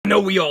know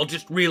we all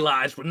just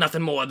realized we're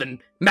nothing more than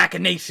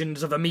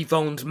machinations of a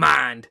me-phone's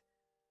mind.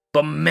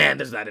 But man,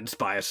 does that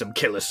inspire some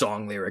killer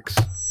song lyrics.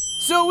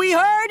 So we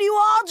heard you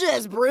all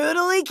just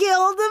brutally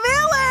killed the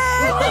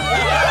villain!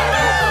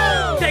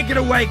 Take it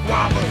away,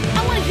 Guava!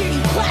 I want to hear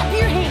you clap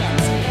your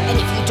hands. And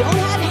if you don't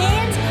have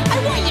hands,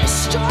 I want you to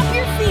stomp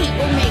your feet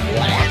or make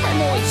whatever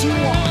noise you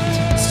want.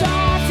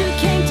 Arthur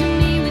came to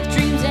me with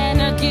dreams and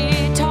a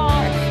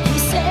guitar. He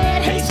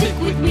said, hey, stick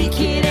with me,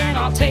 kid, and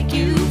I'll take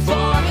you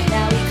far.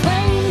 Now he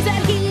claims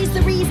that he's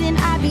the reason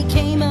I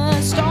became a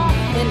star.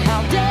 And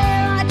how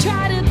dare I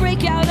try to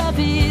break out of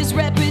his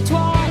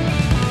repertoire.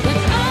 But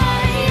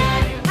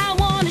I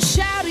want to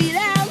shout it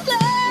out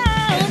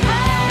loud.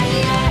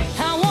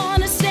 I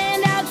want to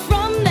stand out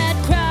from that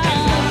crowd.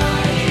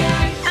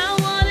 I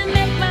want to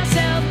make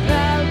myself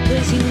proud,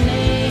 'cause you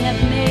may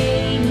have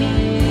made me,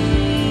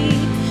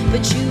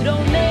 but you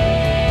don't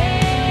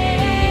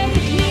make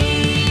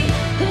me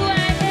who I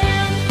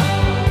am.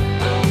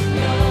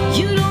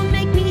 You don't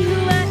make me who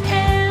I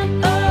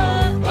am.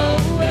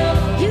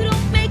 You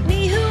don't make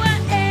me who I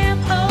am.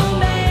 Oh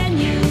man,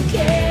 you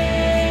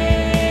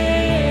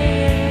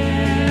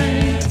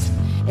can't.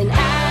 And I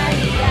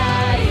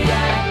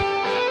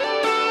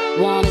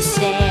wanna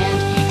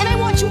stand, and I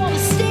want you all to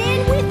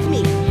stand with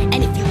me.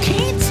 And if you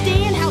can't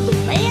stand how the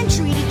band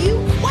treated you,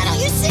 why don't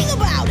you sing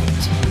about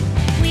it?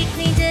 We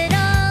cleaned it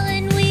all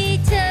and we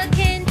took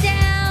him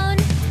down.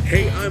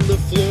 Hey, I'm the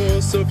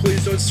floor, so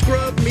please don't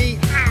scrub me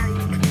out.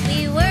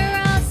 We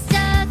were all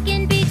stuck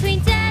in between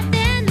death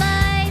and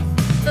life,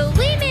 but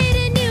we made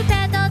a new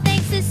path all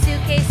thanks to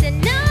Suitcase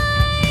and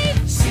Knife.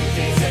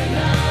 Suitcase and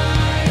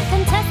knife.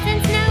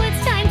 Contestants, now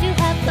it's time to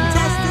have fun.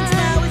 Contestants,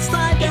 now it's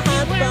time to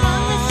have We're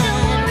on the show,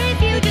 fun. or if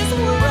you just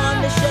We're won. on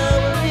the show,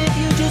 or if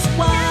you just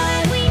won.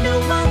 We no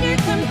longer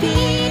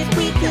compete.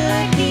 We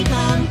could be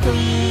complete.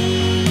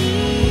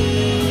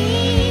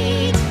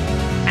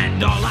 And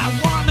all I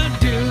wanna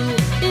do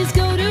Is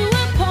go to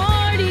a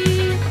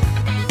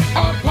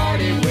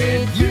party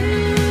with you.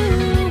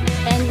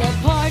 And the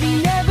party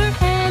never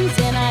ends,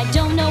 and I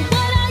don't know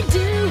what I'd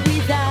do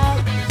without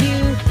you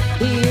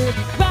here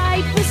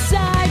right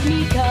beside me,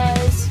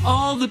 'cause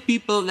All the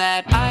people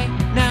that I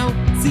now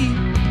see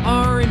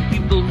are in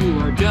people who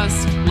are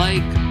just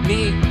like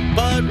me.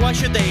 But why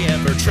should they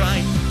ever try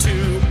to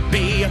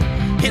be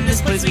in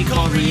this place we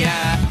call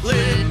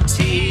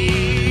reality?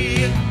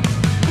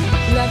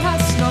 let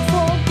us not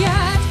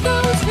forget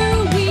those who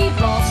we've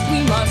lost. We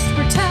must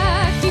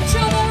protect each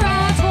other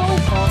at all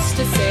costs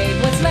to save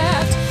what's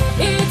left.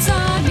 It's a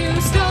new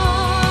start.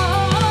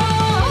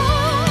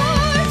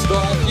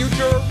 The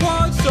future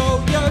was so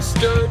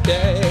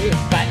yesterday,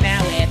 But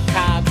now it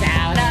comes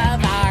out of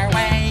our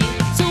way.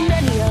 So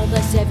many of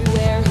us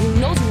everywhere, who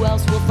knows who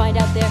else will find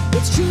out there.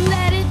 It's true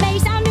that it may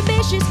sound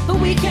ambitious, but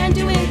we can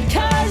do it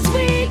 'cause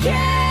we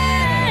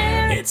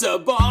can. It's a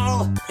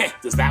ball.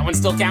 Does that one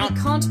still count?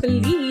 Can't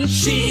believe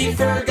She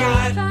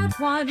forgot. that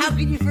one. How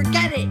can you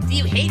forget it? Do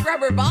you hate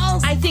rubber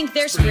balls? I think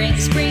they're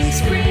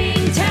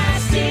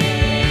spring-tastic.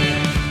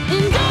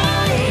 And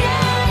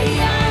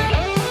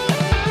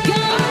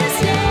gonna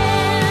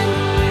stand.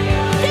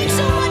 Thanks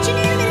so much,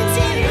 Inanimate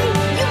Insanity.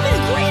 You've been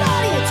a great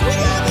audience. We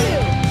love you.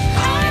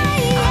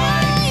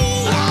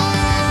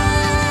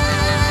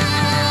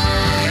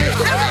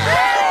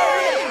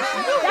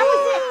 That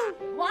was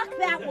it. Lock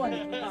that one.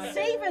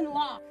 Save and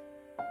lock.